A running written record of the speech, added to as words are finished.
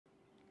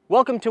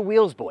Welcome to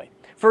Wheels Boy.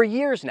 For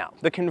years now,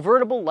 the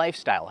convertible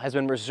lifestyle has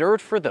been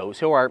reserved for those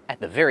who are,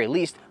 at the very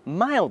least,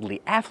 mildly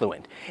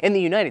affluent. In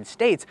the United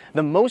States,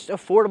 the most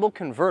affordable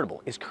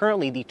convertible is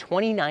currently the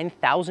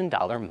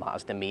 $29,000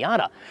 Mazda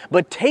Miata.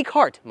 But take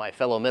heart, my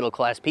fellow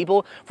middle-class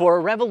people, for a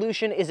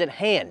revolution is at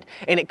hand,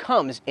 and it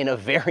comes in a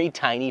very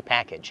tiny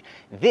package.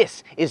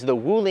 This is the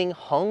Wuling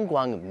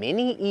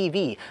MINI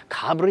EV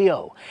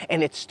Cabrio,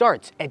 and it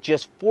starts at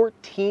just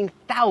 $14,000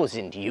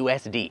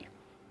 USD.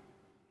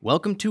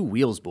 Welcome to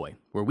Wheels Boy,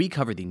 where we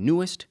cover the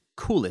newest,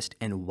 coolest,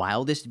 and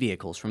wildest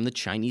vehicles from the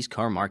Chinese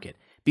car market.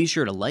 Be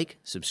sure to like,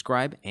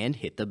 subscribe, and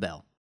hit the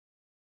bell.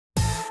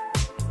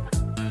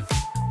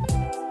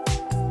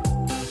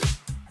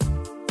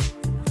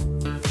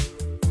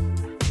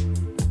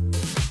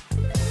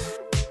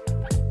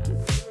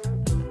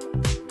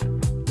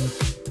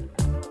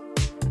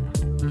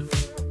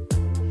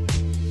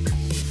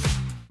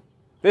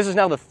 This is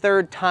now the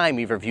third time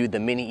we've reviewed the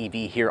Mini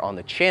EV here on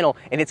the channel,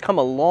 and it's come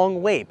a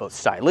long way, both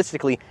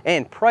stylistically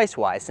and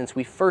price-wise, since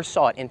we first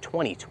saw it in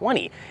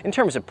 2020. In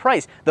terms of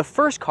price, the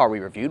first car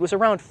we reviewed was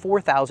around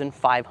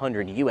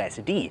 $4,500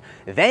 USD.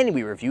 Then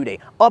we reviewed a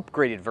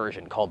upgraded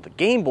version called the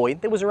Game Boy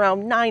that was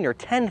around $9,000 or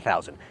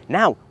 $10,000.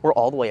 Now we're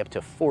all the way up to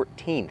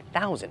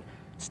 $14,000.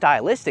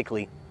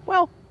 Stylistically,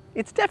 well,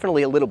 it's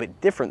definitely a little bit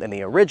different than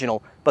the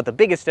original, but the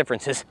biggest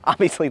difference is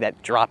obviously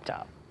that drop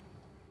top.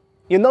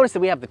 You'll notice that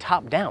we have the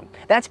top down.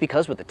 That's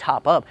because with the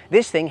top up,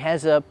 this thing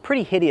has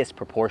pretty hideous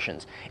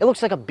proportions. It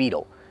looks like a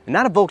Beetle,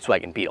 not a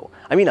Volkswagen Beetle.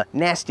 I mean a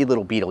nasty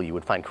little Beetle you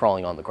would find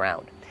crawling on the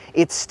ground.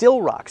 It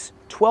still rocks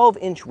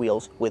 12-inch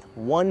wheels with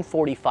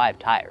 145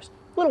 tires,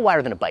 a little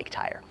wider than a bike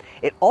tire.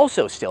 It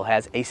also still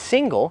has a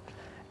single,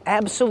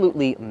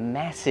 absolutely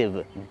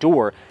massive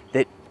door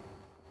that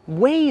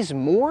weighs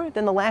more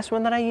than the last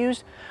one that I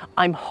used.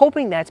 I'm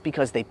hoping that's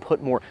because they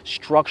put more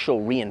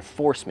structural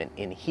reinforcement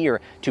in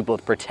here to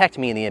both protect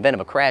me in the event of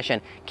a crash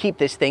and keep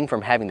this thing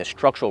from having the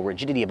structural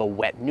rigidity of a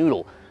wet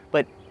noodle,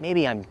 but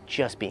maybe I'm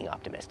just being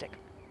optimistic.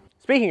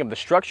 Speaking of the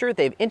structure,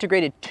 they've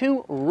integrated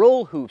 2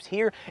 roll hoops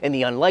here in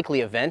the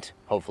unlikely event,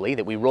 hopefully,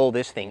 that we roll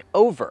this thing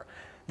over.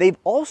 They've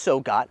also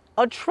got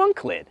a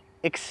trunk lid,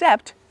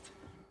 except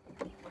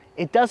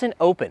it doesn't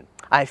open.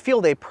 I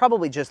feel they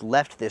probably just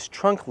left this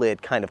trunk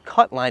lid kind of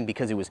cut line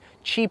because it was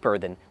cheaper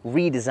than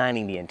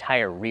redesigning the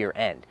entire rear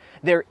end.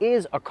 There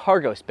is a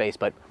cargo space,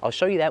 but I'll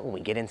show you that when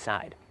we get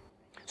inside.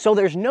 So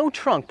there's no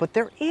trunk, but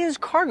there is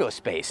cargo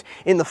space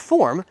in the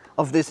form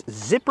of this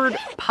zippered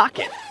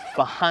pocket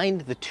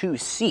behind the 2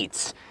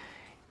 seats.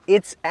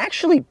 It's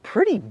actually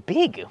pretty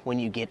big when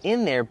you get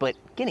in there, but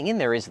getting in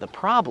there is the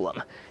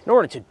problem. In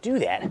order to do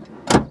that,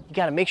 you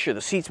gotta make sure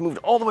the seat's moved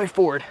all the way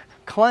forward,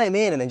 climb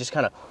in, and then just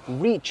kind of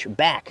reach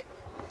back.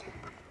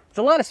 It's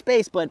a lot of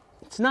space, but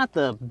it's not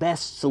the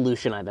best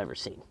solution I've ever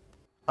seen.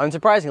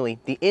 Unsurprisingly,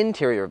 the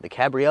interior of the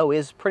Cabrio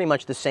is pretty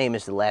much the same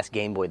as the last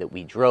Game Boy that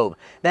we drove.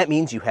 That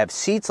means you have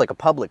seats like a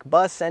public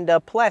bus and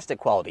plastic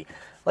quality,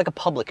 like a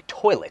public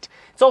toilet.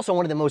 It's also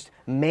one of the most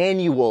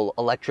manual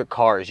electric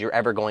cars you're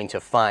ever going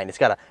to find. It's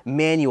got a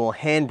manual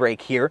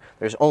handbrake here.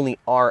 There's only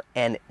R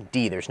and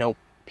D. There's no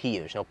P,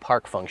 there's no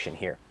park function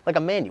here, like a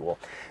manual.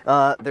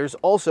 There's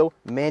also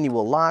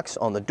manual locks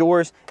on the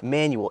doors,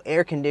 manual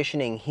air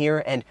conditioning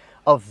here, and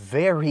a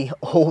very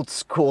old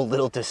school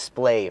little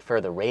display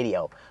for the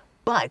radio.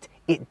 But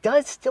it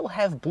does still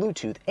have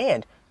Bluetooth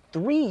and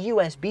 3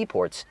 USB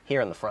ports here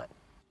in the front.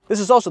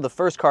 This is also the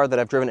first car that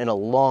I've driven in a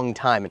long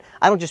time, and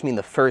I don't just mean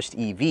the first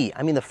EV,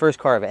 I mean the first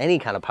car of any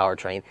kind of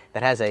powertrain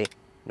that has a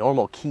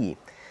normal key.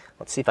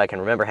 Let's see if I can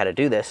remember how to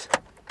do this.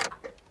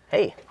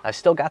 Hey, I've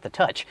still got the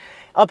touch.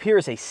 Up here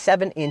is a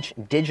 7-inch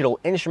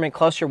digital instrument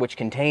cluster which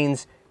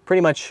contains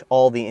pretty much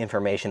all the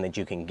information that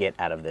you can get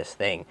out of this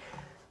thing.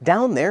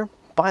 Down there,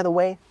 by the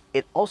way,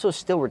 it also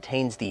still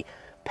retains the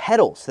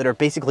pedals that are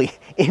basically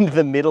in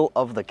the middle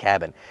of the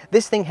cabin.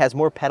 This thing has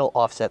more pedal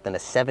offset than a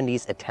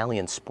 70s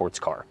Italian sports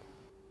car.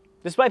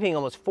 Despite being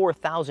almost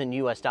 $4,000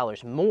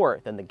 US more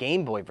than the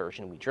Game Boy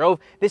version we drove,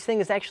 this thing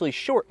is actually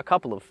short a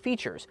couple of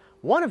features.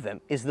 One of them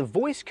is the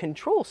voice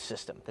control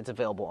system that's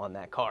available on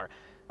that car.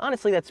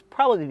 Honestly, that's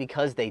probably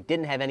because they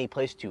didn't have any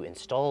place to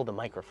install the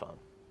microphone.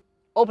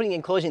 Opening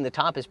and closing the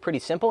top is pretty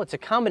simple. It's a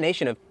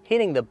combination of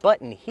hitting the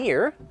button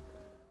here.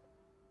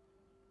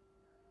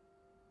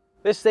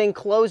 This thing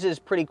closes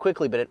pretty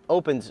quickly, but it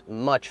opens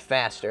much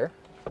faster.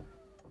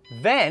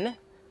 Then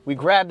we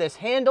grab this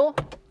handle,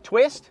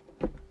 twist,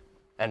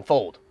 and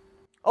fold.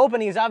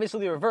 Opening is obviously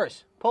the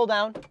reverse. Pull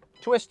down,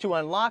 twist to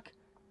unlock,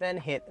 then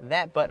hit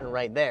that button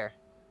right there.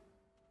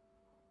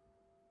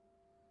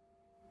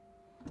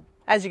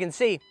 As you can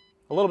see,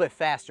 a little bit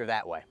faster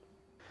that way.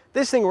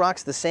 This thing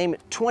rocks the same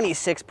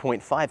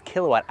 26.5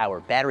 kilowatt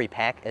hour battery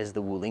pack as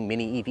the Wuling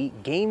Mini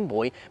EV Game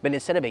Boy, but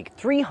instead of a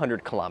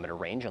 300 kilometer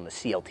range on the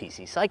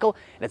CLTC cycle,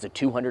 it has a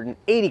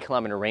 280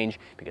 kilometer range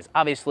because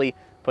obviously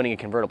putting a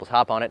convertible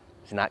top on it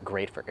is not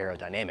great for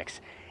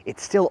aerodynamics. It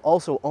still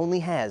also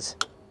only has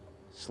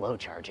slow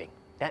charging.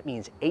 That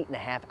means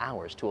 8.5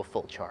 hours to a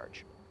full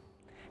charge.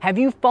 Have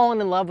you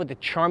fallen in love with the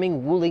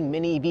charming Wuling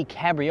Mini EV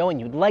Cabrio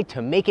and you'd like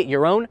to make it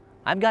your own?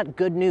 I've got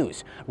good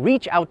news.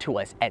 Reach out to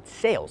us at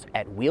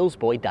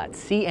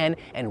sales@wheelsboy.cn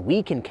and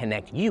we can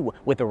connect you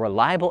with a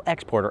reliable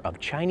exporter of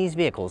Chinese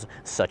vehicles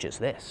such as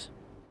this.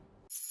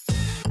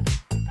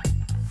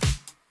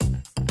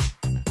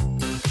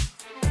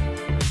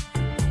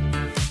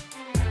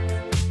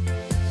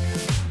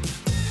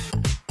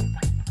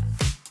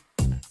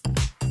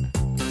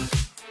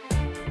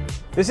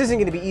 This isn't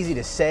going to be easy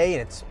to say,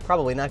 and it's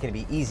probably not going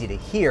to be easy to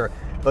hear,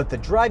 but the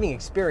driving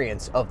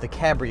experience of the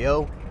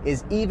Cabrio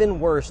is even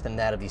worse than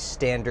that of the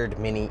standard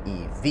Mini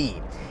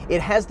EV.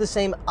 It has the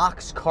same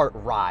ox cart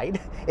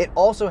ride. It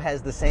also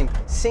has the same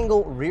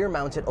single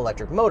rear-mounted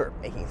electric motor,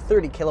 making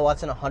 30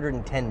 kilowatts and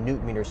 110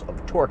 newton meters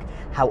of torque.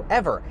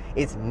 However,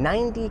 it's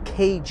 90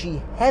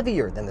 kg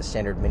heavier than the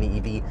standard Mini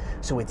EV,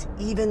 so it's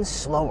even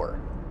slower.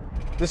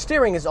 The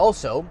steering is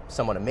also,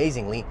 somewhat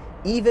amazingly,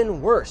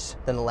 even worse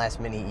than the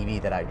last Mini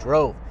EV that I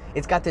drove.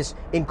 It's got this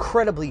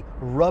incredibly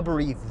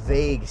rubbery,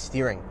 vague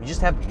steering. You just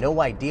have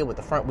no idea what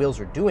the front wheels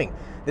are doing.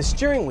 The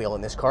steering wheel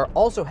in this car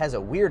also has a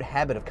weird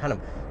habit of kind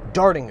of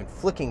darting and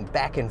flicking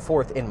back and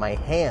forth in my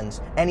hands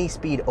any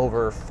speed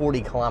over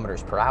 40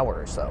 kilometers per hour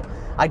or so.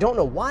 I don't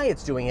know why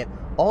it's doing it.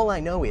 All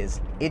I know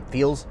is it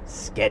feels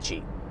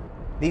sketchy.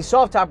 The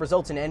soft top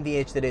results in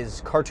NVH that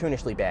is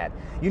cartoonishly bad.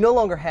 You no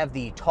longer have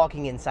the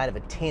talking inside of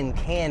a tin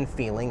can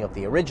feeling of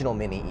the original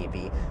Mini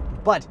EV,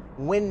 but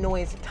wind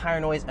noise,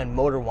 tire noise, and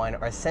motor whine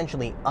are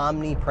essentially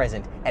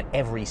omnipresent at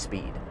every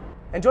speed.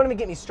 And don't even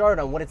get me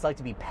started on what it's like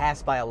to be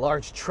passed by a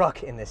large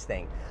truck in this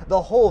thing.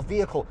 The whole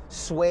vehicle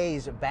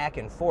sways back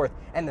and forth,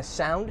 and the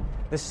sound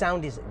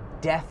is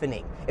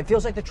deafening. It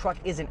feels like the truck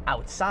isn't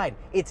outside,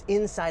 it's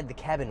inside the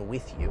cabin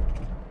with you.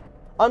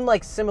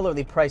 Unlike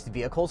similarly priced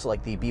vehicles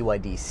like the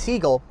BYD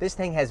Seagull, this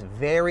thing has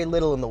very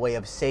little in the way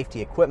of safety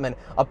equipment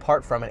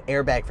apart from an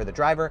airbag for the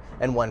driver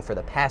and one for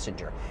the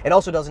passenger. It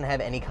also doesn't have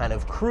any kind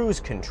of cruise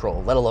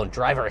control, let alone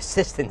driver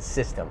assistance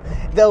system.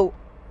 Though,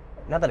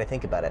 now that I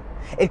think about it,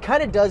 it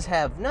kind of does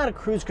have not a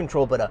cruise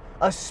control, but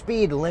a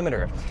speed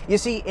limiter. You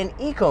see, in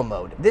eco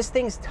mode, this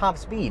thing's top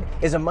speed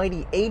is a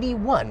mighty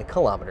 81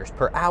 kilometers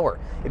per hour.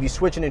 If you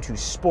switch it into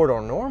sport or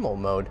normal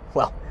mode,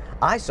 well,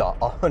 I saw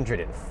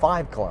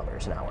 105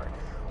 kilometers an hour.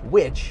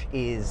 Which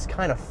is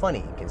kind of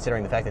funny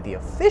considering the fact that the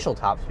official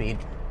top speed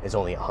is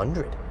only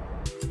 100.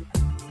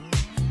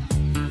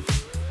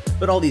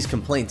 But all these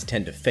complaints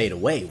tend to fade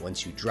away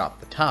once you drop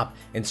the top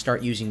and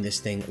start using this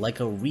thing like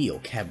a real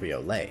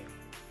cabriolet.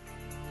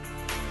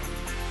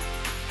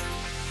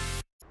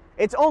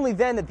 It's only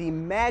then that the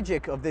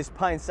magic of this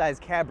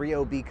pint-sized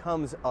Cabrio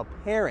becomes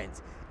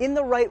apparent. In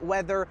the right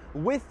weather,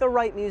 with the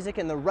right music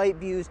and the right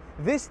views,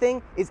 this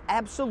thing is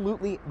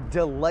absolutely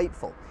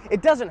delightful.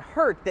 It doesn't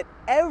hurt that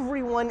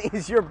everyone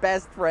is your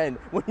best friend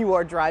when you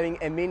are driving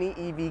a Mini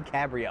EV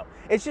Cabrio.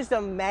 It's just a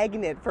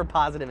magnet for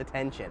positive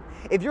attention.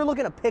 If you're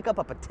looking to pick up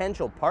a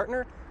potential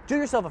partner, do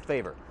yourself a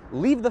favor.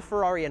 Leave the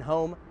Ferrari at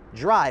home,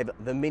 drive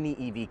the Mini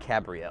EV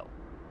Cabrio.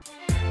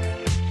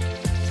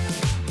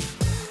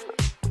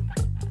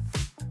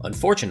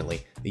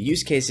 Unfortunately, the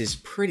use case is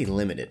pretty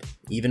limited,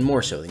 even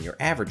more so than your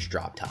average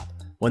drop top.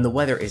 When the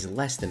weather is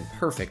less than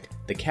perfect,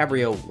 the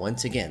Cabrio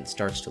once again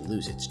starts to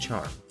lose its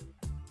charm.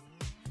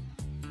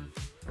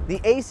 The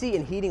AC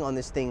and heating on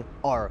this thing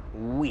are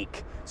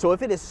weak, so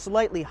if it is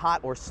slightly hot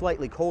or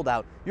slightly cold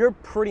out, you're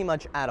pretty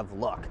much out of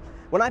luck.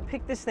 When I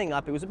picked this thing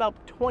up, it was about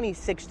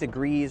 26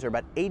 degrees or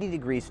about 80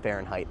 degrees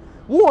Fahrenheit.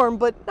 Warm,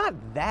 but not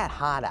that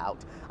hot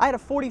out. I had a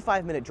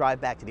 45-minute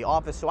drive back to the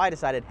office, so I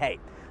decided, hey,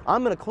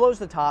 I'm gonna close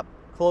the top,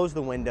 close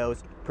the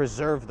windows,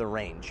 preserve the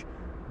range.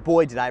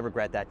 Boy, did I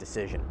regret that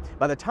decision.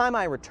 By the time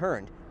I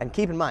returned, and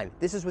keep in mind,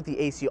 this is with the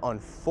AC on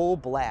full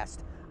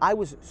blast, I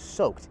was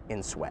soaked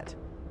in sweat.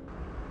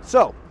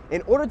 So,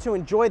 in order to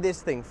enjoy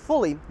this thing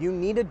fully, you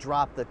need to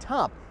drop the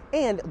top,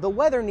 and the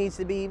weather needs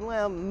to be,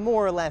 well,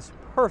 more or less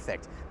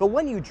perfect. But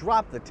when you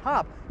drop the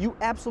top, you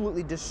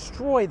absolutely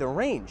destroy the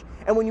range.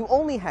 And when you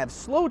only have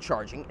slow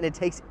charging, and it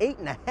takes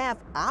 8.5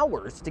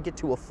 hours to get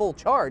to a full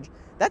charge,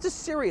 that's a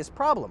serious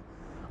problem.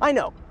 I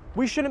know,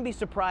 we shouldn't be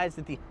surprised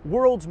that the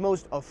world's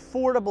most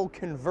affordable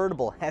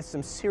convertible has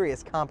some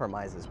serious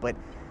compromises, but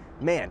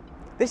man,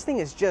 this thing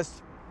is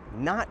just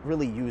not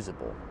really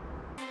usable.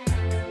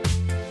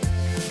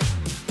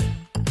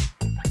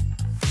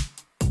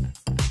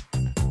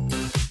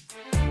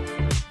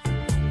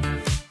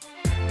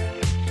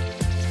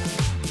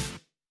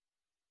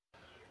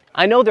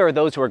 I know there are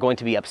those who are going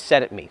to be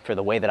upset at me for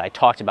the way that I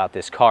talked about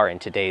this car in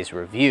today's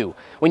review.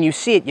 When you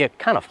see it, you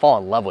kind of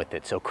fall in love with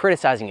it, so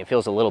criticizing it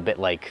feels a little bit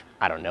like,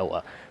 I don't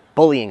know,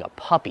 bullying a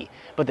puppy.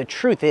 But the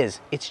truth is,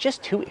 it's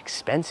just too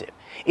expensive.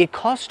 It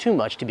costs too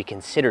much to be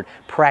considered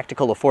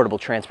practical, affordable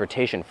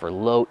transportation for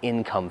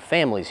low-income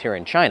families here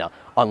in China,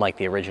 unlike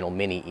the original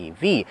Mini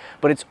EV,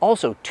 but it's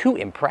also too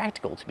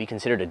impractical to be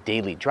considered a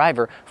daily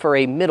driver for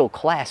a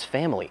middle-class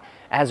family.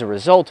 As a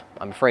result,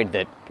 I'm afraid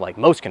that, like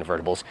most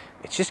convertibles,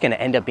 it's just going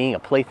to end up being a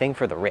plaything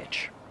for the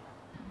rich.